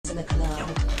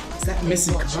Is that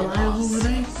Mrs. Carlisle over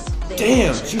there?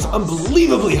 Damn, she's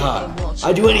unbelievably hot.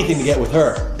 I'd do anything to get with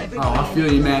her. Oh, I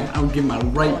feel you, man. I would give my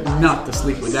right nut to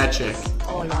sleep with that chick.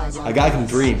 A guy can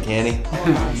dream, can he?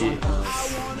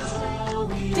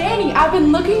 Danny, I've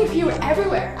been looking for you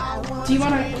everywhere. Do you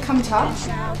want to come talk?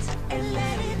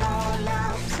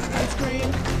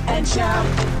 And shout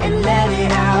and let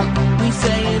it out. We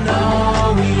saying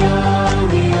oh, we oh,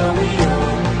 we oh, we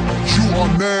oh. You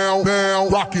are now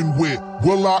rocking with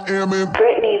Will I Am in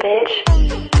Britney,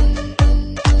 bitch.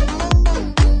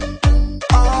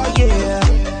 Oh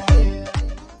yeah.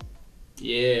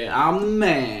 Yeah, I'm the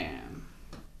man.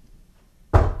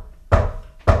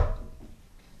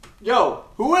 Yo,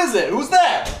 who is it? Who's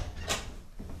that?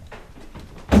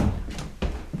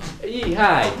 Hey,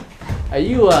 hi. Are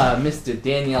you, Mr.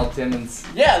 Danielle Timmons?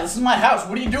 Yeah, this is my house.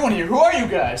 What are you doing here? Who are you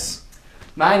guys?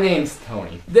 My name's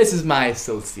Tony. This is my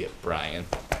associate, Brian.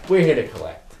 We're here to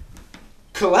collect.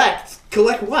 Collect?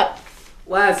 Collect what?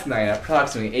 Last night, at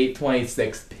approximately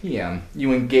 8:26 p.m.,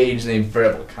 you engaged in a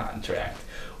verbal contract.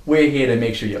 We're here to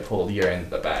make sure you pulled your end of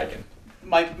the bargain.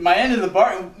 My end of the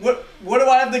bargain? What do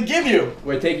I have to give you?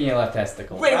 We're taking your left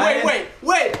testicle. Wait a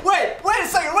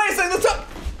second, let's talk.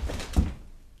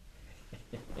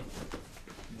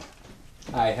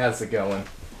 Hi, how's it going?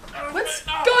 What's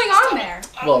going on there?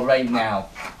 Well, right now,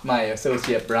 my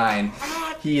associate Brian,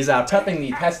 he's prepping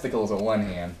the testicles with one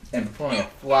hand and performing a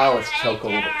flawless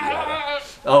chokehold with the other.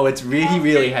 Oh, he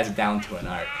really has it down to an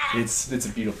art. It's a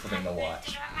beautiful thing to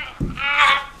watch.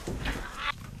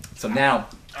 So now,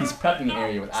 he's prepping the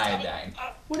area with iodine.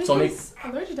 What if So he's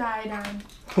allergic to iodine?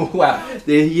 Wow,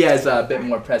 he has a bit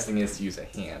more pressing issues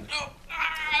at hand.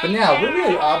 But now, we're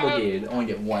really obligated to only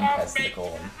get one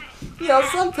testicle. And, you know,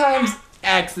 sometimes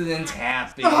accidents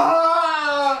happen.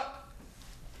 Yeah,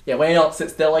 when you don't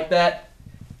sit still like that,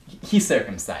 he's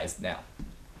circumcised now.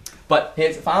 But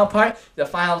here's the final part, the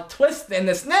final twist and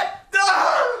the snap.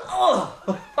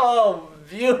 Oh,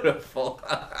 beautiful.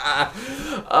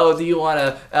 Oh, do you want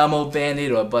a Elmo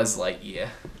Band-Aid or a Buzz Lightyear?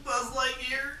 Buzz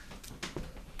Lightyear.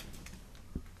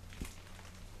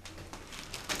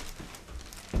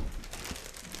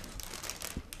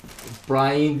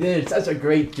 Brian, you did such a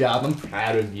great job. I'm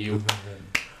proud of you.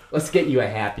 Let's get you a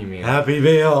Happy Meal. Happy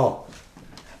Meal.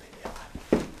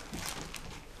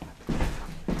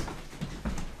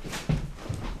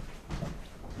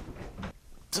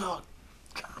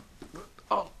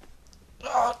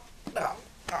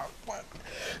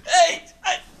 Hey,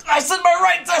 I said my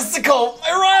right testicle.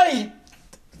 My right.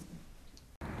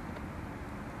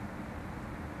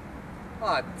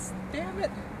 Oh, damn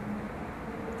it.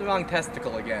 The wrong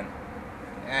testicle again.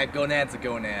 Gonad's a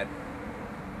gonad.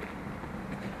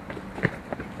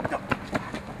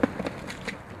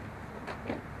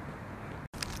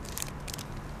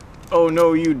 Oh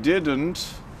no, you didn't.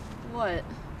 What?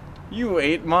 You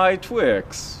ate my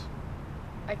Twix.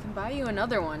 I can buy you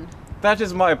another one. That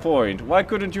is my point. Why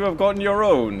couldn't you have gotten your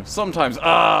own? Sometimes,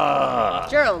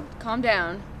 Gerald, calm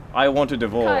down. I want a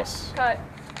divorce. Cut.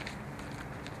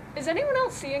 Is anyone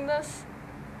else seeing this?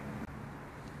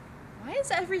 Why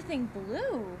is everything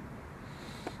blue?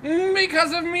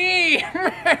 Because of me!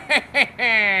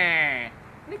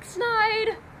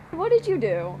 McSnide, what did you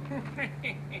do?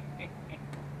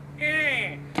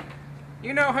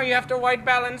 You know how you have to white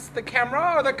balance the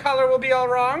camera or the color will be all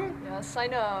wrong? Yes, I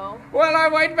know. Well, I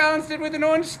white balanced it with an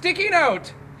orange sticky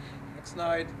note.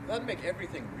 McSnide, that'd make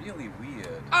everything really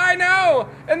weird. I know!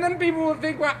 And then people will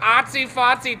think we're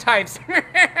artsy-fartsy types.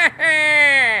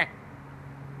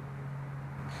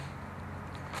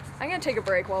 I'm gonna take a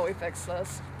break while we fix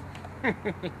this. And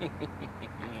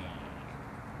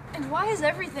why is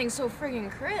everything so friggin'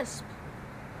 crisp?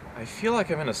 I feel like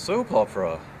I'm in a soap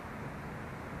opera.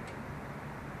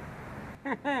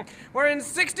 We're in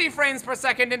 60 frames per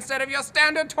second instead of your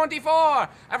standard 24.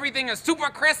 Everything is super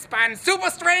crisp and super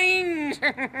strange.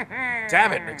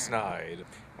 Damn it, McSnide.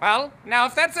 Well, now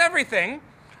if that's everything,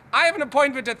 I have an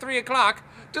appointment at 3 o'clock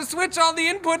to switch all the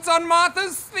inputs on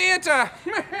Martha's Theater.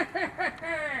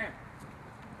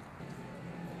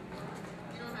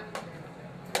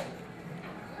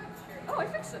 Oh, I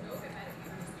fixed it.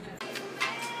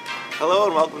 Hello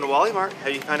and welcome to Wally Mart.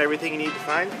 Have you found everything you need to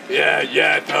find?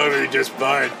 Yeah, totally just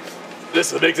fine.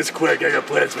 This'll make this quick. I got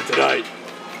plans for tonight.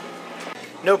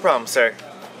 No problem, sir.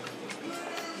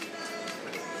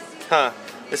 Huh,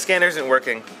 the scanner isn't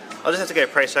working. I'll just have to get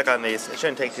a price check on these. It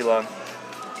shouldn't take too long.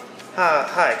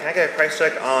 Hi, can I get a price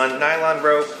check on nylon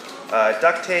rope,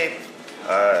 duct tape,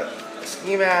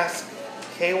 ski mask,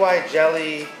 KY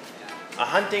jelly, a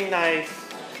hunting knife,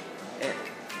 and...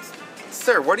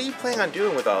 Sir, what are you planning on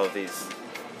doing with all of these?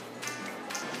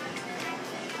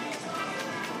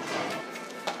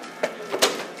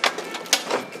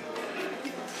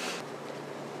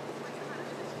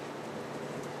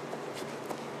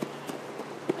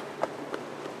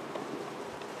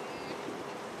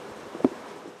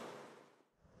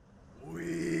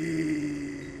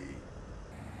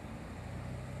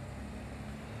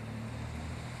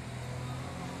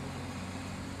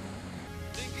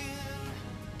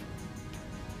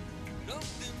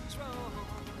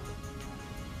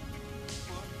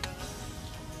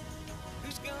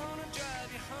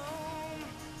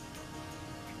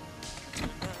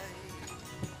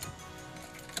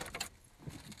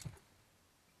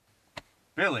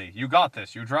 Billy, you got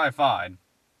this. You drive fine.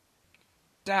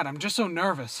 Dad, I'm just so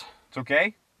nervous. It's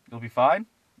okay. You'll be fine.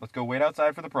 Let's go wait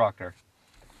outside for the proctor.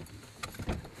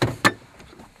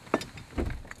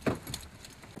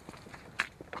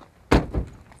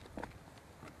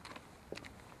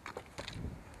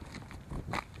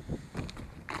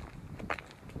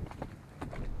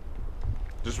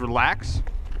 Just relax.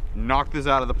 Knock this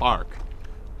out of the park.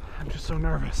 I'm just so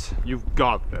nervous. You've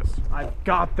got this. I've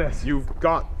got this. You've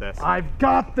got this. I've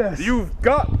got this. You've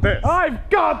got this. I've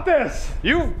got this.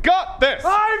 You've got this.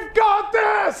 I've got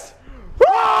this.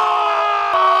 William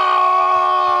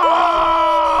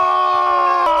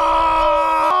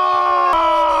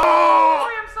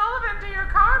Sullivan, to your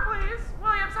car, please.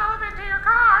 William Sullivan, to your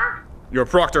car. Your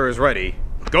proctor is ready.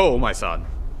 Go, my son.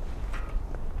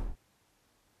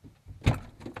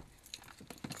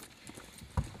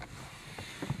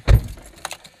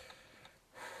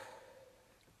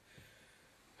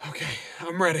 Okay,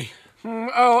 I'm ready.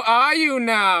 Oh, are you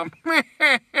now?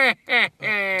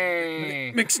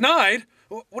 McSnide?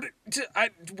 What?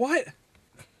 What?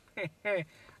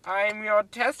 I'm your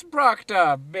test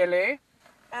proctor, Billy.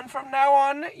 And from now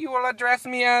on, you will address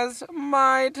me as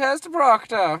my test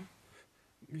proctor.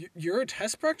 You're a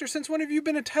test proctor? Since when have you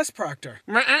been a test proctor?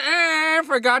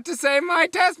 Forgot to say my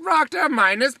test proctor,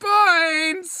 minus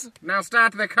points. Now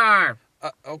start the car.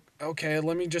 Okay,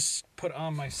 let me just put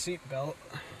on my seatbelt.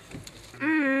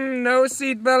 No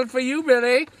seatbelt for you,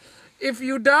 Billy. If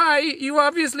you die, you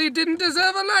obviously didn't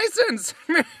deserve a license.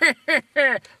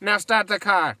 Now start the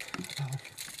car.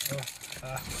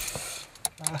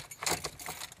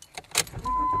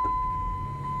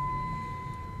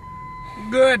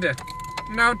 Good.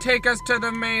 Now take us to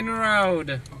the main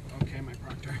road. Okay, my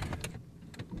proctor.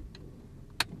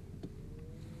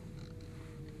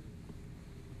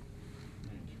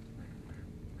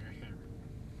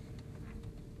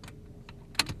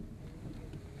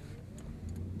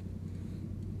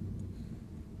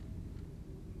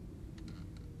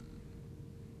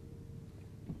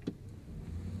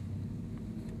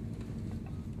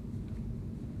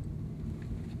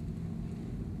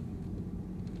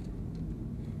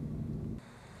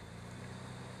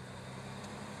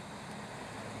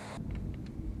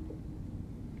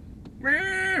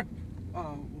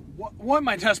 What,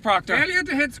 my test proctor? Failure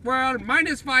to hit squirrel,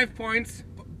 minus 5 points.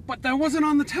 But that wasn't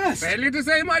on the test. Failure to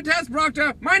say my test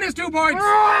proctor, minus 2 points.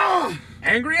 Ah!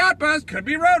 Angry outburst, could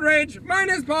be road rage,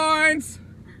 minus points.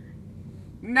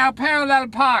 Now parallel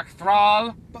park,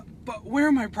 thrall. But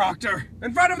where, my proctor?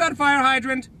 In front of that fire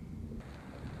hydrant.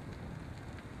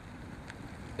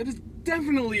 It is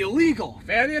definitely illegal.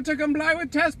 Failure to comply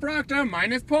with test proctor,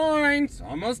 minus points.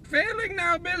 Almost failing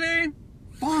now, Billy.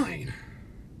 Fine.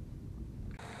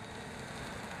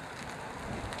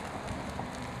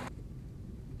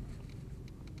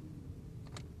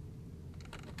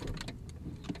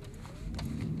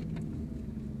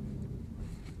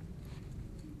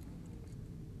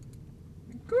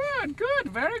 Good,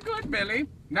 good, very good, Billy.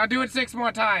 Now do it 6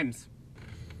 more times.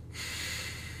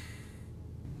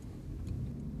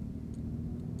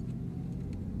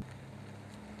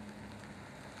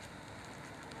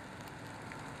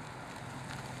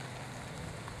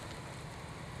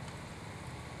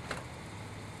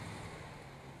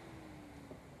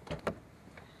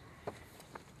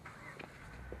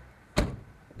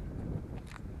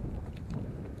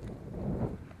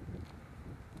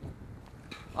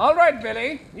 All right,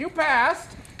 Billy, you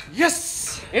passed.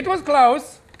 Yes! It was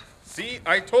close. See,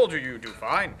 I told you you'd do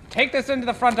fine. Take this into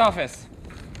the front office.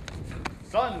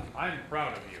 Son, I'm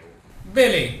proud of you.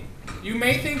 Billy, you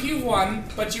may think you've won,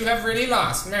 but you have really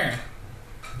lost, nah.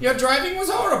 Your driving was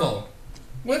horrible.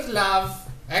 With love,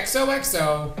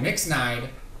 XOXO, McSnide.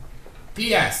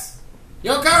 P.S.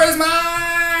 Your car is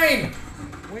mine!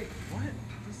 Wait, what?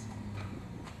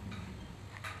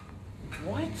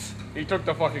 What? He took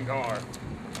the fucking car.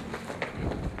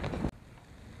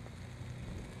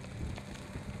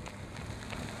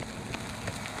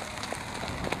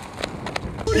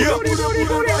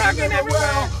 Rockin'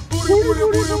 everywhere.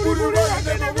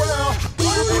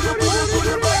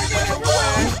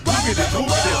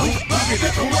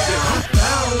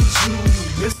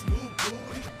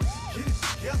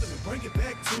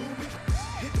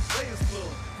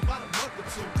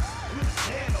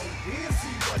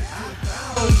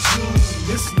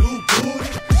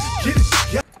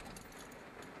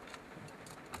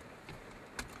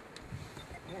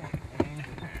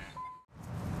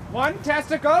 One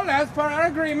testicle as per our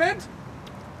agreement.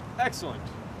 Excellent.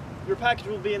 Your package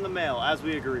will be in the mail, as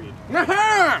we agreed.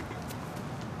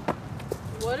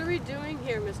 What are we doing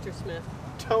here, Mr. Smith?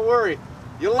 Don't worry.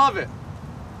 You'll love it.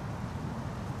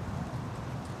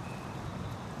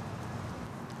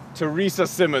 Teresa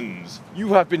Simmons, you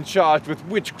have been charged with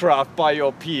witchcraft by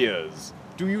your peers.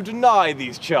 Do you deny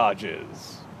these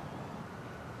charges?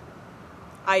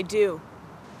 I do.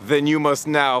 Then you must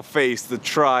now face the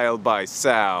trial by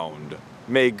sound.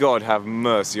 May God have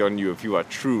mercy on you if you are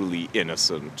truly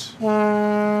innocent.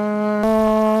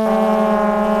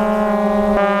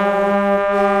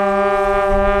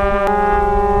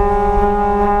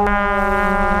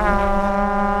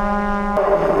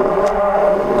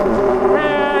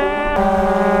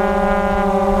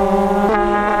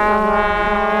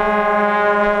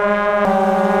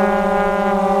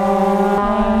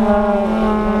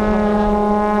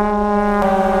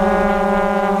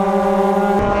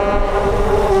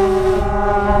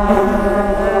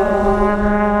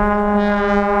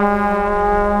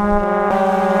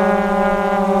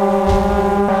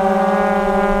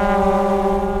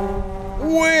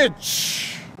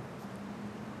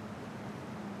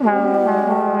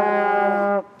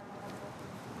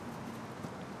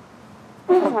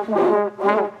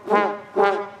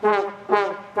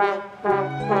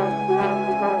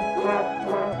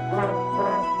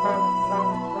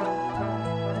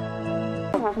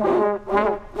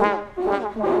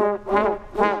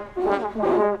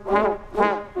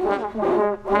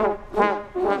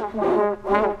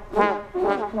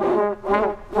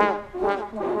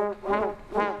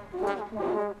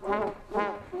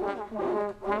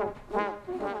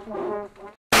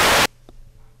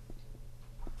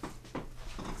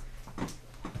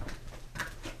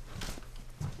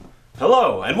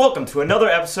 Hello, and welcome to another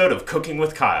episode of Cooking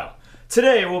with Kyle.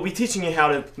 Today, we'll be teaching you how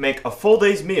to make a full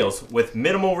day's meals with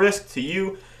minimal risk to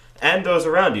you and those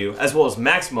around you, as well as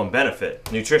maximum benefit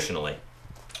nutritionally.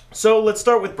 So let's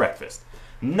start with breakfast.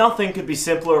 Nothing could be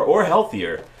simpler or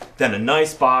healthier than a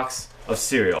nice box of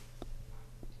cereal.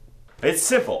 It's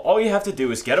simple. All you have to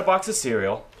do is get a box of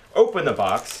cereal, open the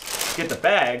box, get the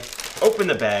bag, open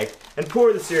the bag, and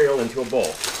pour the cereal into a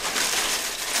bowl.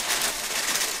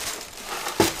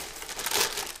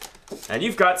 And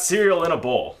you've got cereal in a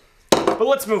bowl. But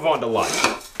let's move on to lunch.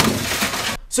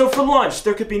 So for lunch,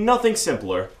 there could be nothing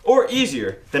simpler or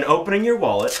easier than opening your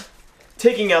wallet,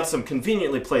 taking out some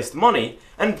conveniently placed money,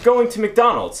 and going to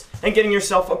McDonald's and getting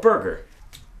yourself a burger.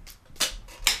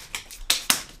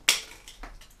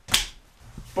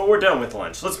 But we're done with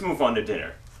lunch. Let's move on to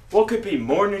dinner. What could be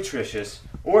more nutritious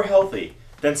or healthy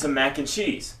than some mac and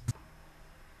cheese?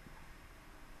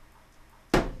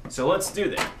 So let's do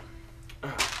that.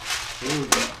 Here we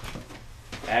go.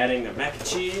 Adding the mac and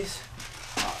cheese.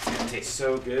 Oh, it's gonna taste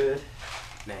so good.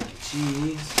 Mac and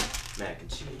cheese. Mac and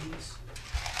cheese.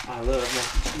 I love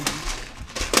mac and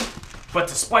cheese. But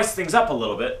to spice things up a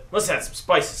little bit, let's add some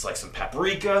spices like some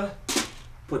paprika.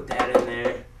 Put that in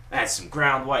there. Add some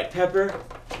ground white pepper.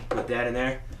 Put that in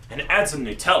there. And add some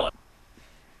Nutella.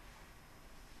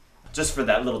 Just for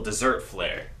that little dessert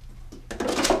flair. Put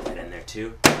that in there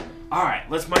too. Alright,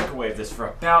 let's microwave this for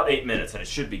about 8 minutes and it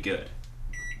should be good.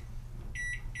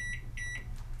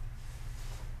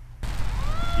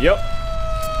 Yep,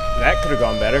 that could have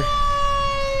gone better.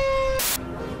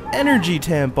 Energy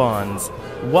tampons.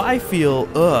 Why feel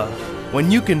when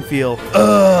you can feel